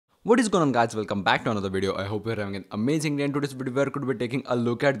What is going on, guys? Welcome back to another video. I hope you're having an amazing day. In today's video we're going to be taking a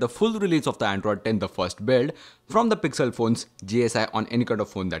look at the full release of the Android 10, the first build from the Pixel phones GSI on any kind of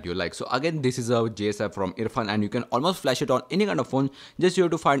phone that you like. So again, this is a GSI from Irfan and you can almost flash it on any kind of phone. Just you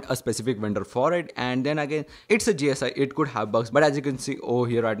have to find a specific vendor for it, and then again it's a GSI. It could have bugs, but as you can see over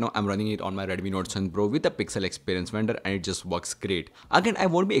here right now, I'm running it on my Redmi Note 7 Pro with a Pixel experience vendor and it just works great. Again, I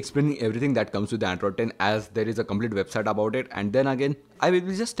won't be explaining everything that comes with the Android 10 as there is a complete website about it, and then again I will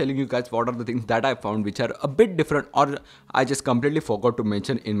be just telling you guys what are the things that I found which are a bit different or I just completely forgot to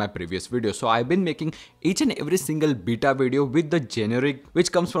mention in my previous video. So I've been making each and every single beta video with the generic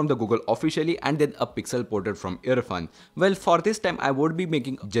which comes from the Google officially and then a pixel ported from Irfan. Well, for this time I would be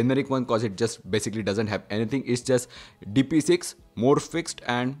making a generic one because it just basically doesn't have anything. It's just DP6 more fixed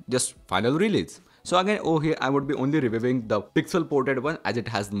and just final release. So again over here I would be only reviewing the pixel ported one as it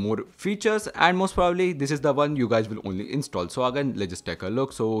has more features and most probably this is the one you guys will only install. So again let's just take a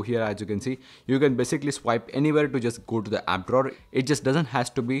look. So here as you can see you can basically swipe anywhere to just go to the app drawer. It just doesn't has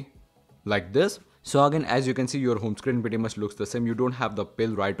to be like this. So again as you can see your home screen pretty much looks the same. You don't have the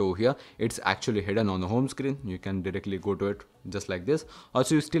pill right over here. It's actually hidden on the home screen. You can directly go to it just like this.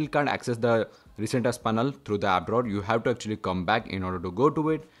 Also you still can't access the recent apps panel through the app drawer. You have to actually come back in order to go to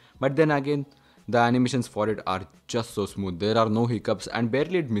it. But then again the animations for it are just so smooth. There are no hiccups and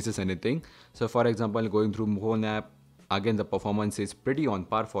barely it misses anything. So for example going through phone app, again the performance is pretty on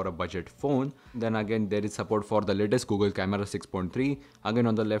par for a budget phone. Then again there is support for the latest Google Camera 6.3. Again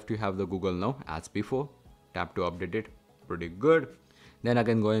on the left you have the Google Now as before. Tap to update it. Pretty good. Then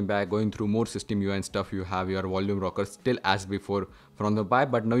again going through more system UI and stuff, you have your volume rocker still as before from the buy,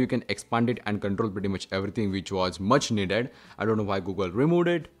 but now you can expand it and control pretty much everything which was much needed. I don't know why Google removed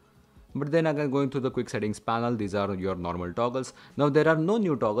it. But then again going to the quick settings panel, these are your normal toggles. Now there are no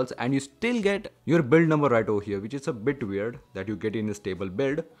new toggles and you still get your build number right over here, which is a bit weird that you get in a stable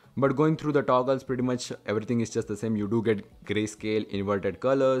build. But going through the toggles pretty much everything is just the same. You do get grayscale, inverted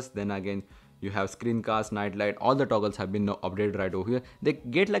colors, then again you have screencast, night light, all the toggles have been updated right over here. They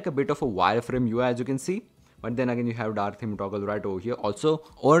get like a bit of a wireframe UI as you can see. But then again you have dark theme toggle right over here. Also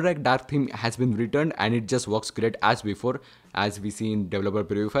override dark theme has been returned and it just works great as before as we see in developer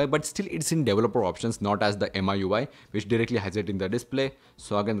preview file, but still it's in developer options, not as the MIUI which directly has it in the display.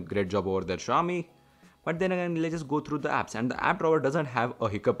 So again great job over there Xiaomi. But then again let's just go through the apps, and the app drawer doesn't have a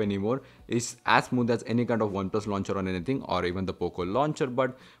hiccup anymore. It's as smooth as any kind of OnePlus launcher or anything or even the Poco launcher,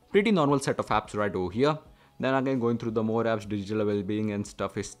 but pretty normal set of apps right over here. Then again going through the more apps, digital well-being and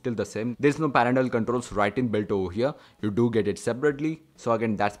stuff is still the same. There's no parental controls right in built over here. You do get it separately. So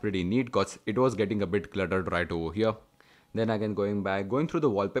again that's pretty neat because it was getting a bit cluttered right over here. Then again going through the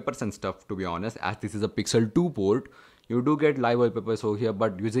wallpapers and stuff, to be honest, as this is a Pixel 2 port, you do get live wallpapers over here,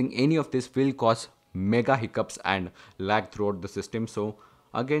 but using any of this will cause mega hiccups and lag throughout the system. So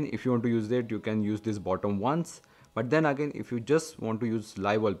again if you want to use it, you can use this bottom ones. But then again if you just want to use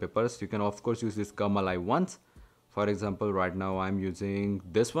live wallpapers, you can of course use this Come Alive ones. For example right now I'm using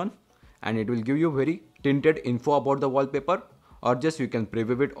this one and it will give you very tinted info about the wallpaper, or just you can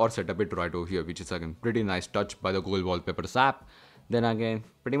preview it or set up it right over here, which is again pretty nice touch by the Google Wallpapers app. Then again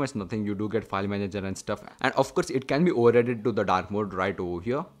pretty much nothing. You do get file manager and stuff, and of course it can be overridden to the dark mode right over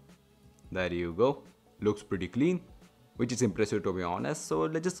here. There you go. Looks pretty clean, which is impressive to be honest. So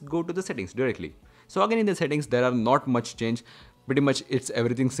let's just go to the settings directly. So again in the settings there are not much change. Pretty much it's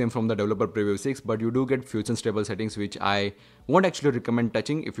everything same from the developer preview 6, but you do get fusion stable settings which I won't actually recommend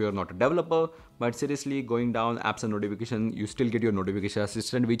touching if you are not a developer. But seriously going down apps and notification, you still get your notification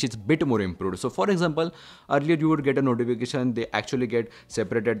assistant which is bit more improved. So for example earlier you would get a notification, they actually get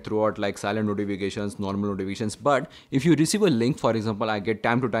separated throughout like silent notifications, normal notifications. But if you receive a link, for example I get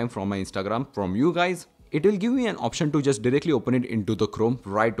time to time from my Instagram from you guys, it will give me an option to just directly open it into the Chrome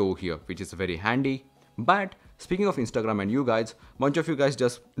right over here, which is very handy. But speaking of Instagram and you guys, bunch of you guys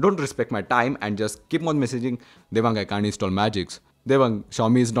just don't respect my time and just keep on messaging, Devang, I can't install Magics. Devang,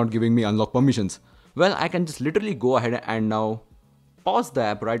 Xiaomi is not giving me unlock permissions. Well, I can just literally go ahead and now pause the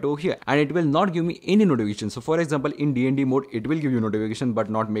app right over here and it will not give me any notification. So for example in DND mode it will give you notification but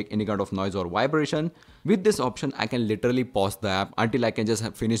not make any kind of noise or vibration. With this option I can literally pause the app until I can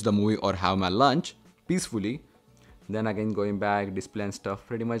just finish the movie or have my lunch peacefully. Then again going back, display and stuff,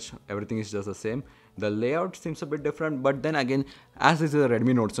 pretty much everything is just the same. The layout seems a bit different, but then again as this is a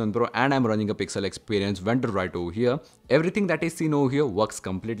Redmi Note 7 Pro and I'm running a Pixel experience vendor right over here, everything that is seen over here works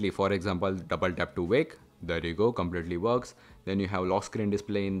completely. For example double tap to wake, there you go, completely works. Then you have lock screen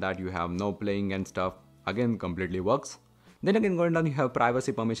display, in that you have no playing and stuff, again completely works. Then again, going down, you have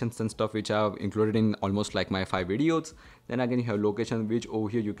privacy permissions and stuff, which I've included in almost like my 5 videos. Then again, you have location, which over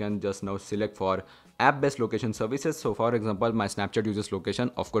here you can just now select for app-based location services. So for example, my Snapchat uses location.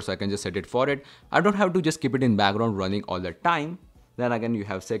 Of course, I can just set it for it. I don't have to just keep it in background running all the time. Then again, you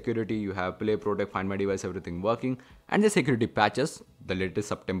have security, you have play, protect, find my device, everything working. And the security patches, the latest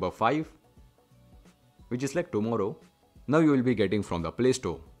September 5, which is like tomorrow. Now you will be getting from the Play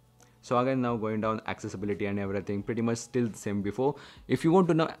Store. So again, now going down, accessibility and everything pretty much still the same before. If you want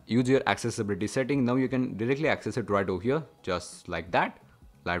to now use your accessibility setting, now you can directly access it right over here, just like that.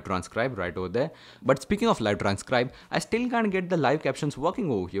 Live transcribe right over there. But speaking of live transcribe, I still can't get the live captions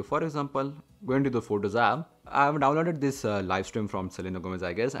working over here. For example, going to the Photos app, I have downloaded this live stream from Selena Gomez,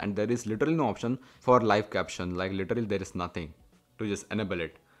 I guess, and there is literally no option for live caption. Like literally there is nothing to just enable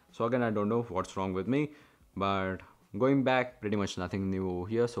it. So again, I don't know what's wrong with me, but going back, pretty much nothing new over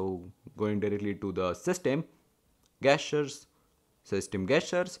here. So going directly to the system gestures, system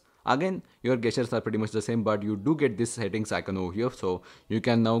gestures. Again, your gestures are pretty much the same, but you do get this settings icon over here. So you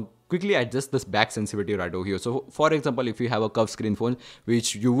can now quickly adjust this back sensitivity right over here. So for example, if you have a curved screen phone,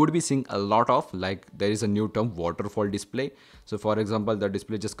 which you would be seeing a lot of, like there is a new term, waterfall display. So for example, the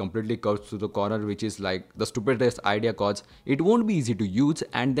display just completely curves to the corner, which is like the stupidest idea, cause it won't be easy to use.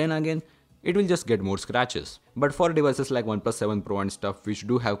 And then again, it will just get more scratches. But for devices like OnePlus 7 Pro and stuff which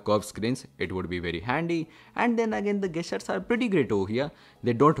do have curved screens, it would be very handy. And then again, the gestures are pretty great over here.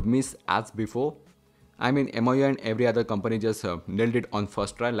 They don't miss as before. I mean, MIUI and every other company just nailed it on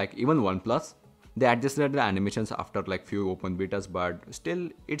first try, like even OnePlus. They adjusted the animations after like few open betas, but still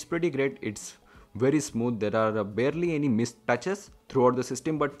it's pretty great. It's very smooth. There are barely any missed touches throughout the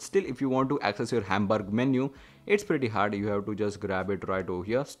system, but still if you want to access your hamburg menu, it's pretty hard. You have to just grab it right over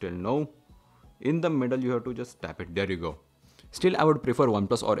here. Still no. In the middle, you have to just tap it. There you go. Still, I would prefer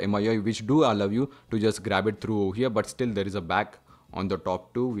OnePlus or MIUI, which do allow you to just grab it through over here, but still there is a back on the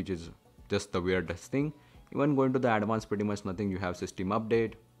top too, which is just the weirdest thing. Even going to the advanced, pretty much nothing. You have system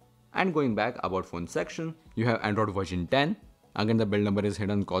update. And going back, about phone section, you have Android version 10. Again, the build number is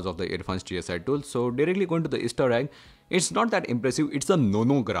hidden because of the earphones GSI tool. So directly going to the Easter egg, it's not that impressive. It's a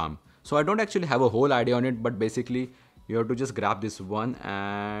nonogram. So I don't actually have a whole idea on it, but basically you have to just grab this one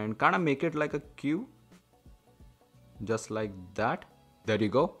and kind of make it like a Q, just like that. There you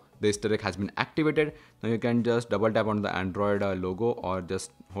go. The Easter egg has been activated. Now you can just double tap on the Android logo or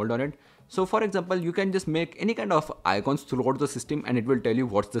just hold on it. So for example, you can just make any kind of icons throughout the system and it will tell you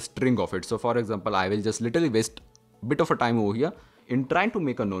what's the string of it. So for example, I will just literally waste a bit of a time over here in trying to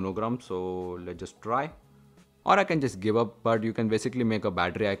make a nonogram. So let's just try. Or I can just give up, but you can basically make a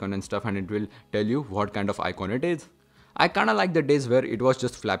battery icon and stuff and it will tell you what kind of icon it is. I kinda like the days where it was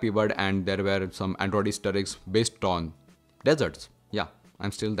just Flappy Bird and there were some Android Easter eggs based on deserts. Yeah,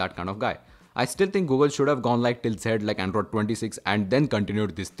 I'm still that kind of guy. I still think Google should have gone like till Z like Android 26 and then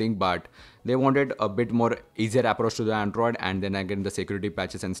continued this thing, but they wanted a bit more easier approach to the Android and then again the security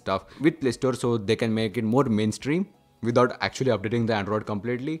patches and stuff with Play Store so they can make it more mainstream without actually updating the Android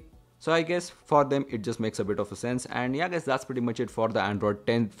completely. So I guess for them it just makes a bit of a sense. And yeah guys, that's pretty much it for the Android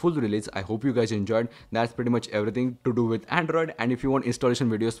 10 full release. I hope you guys enjoyed. That's pretty much everything to do with Android. And if you want installation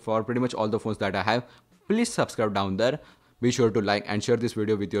videos for pretty much all the phones that I have, please subscribe down there. Be sure to like and share this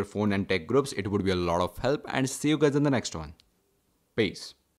video with your phone and tech groups. It would be a lot of help. And see you guys in the next one. Peace.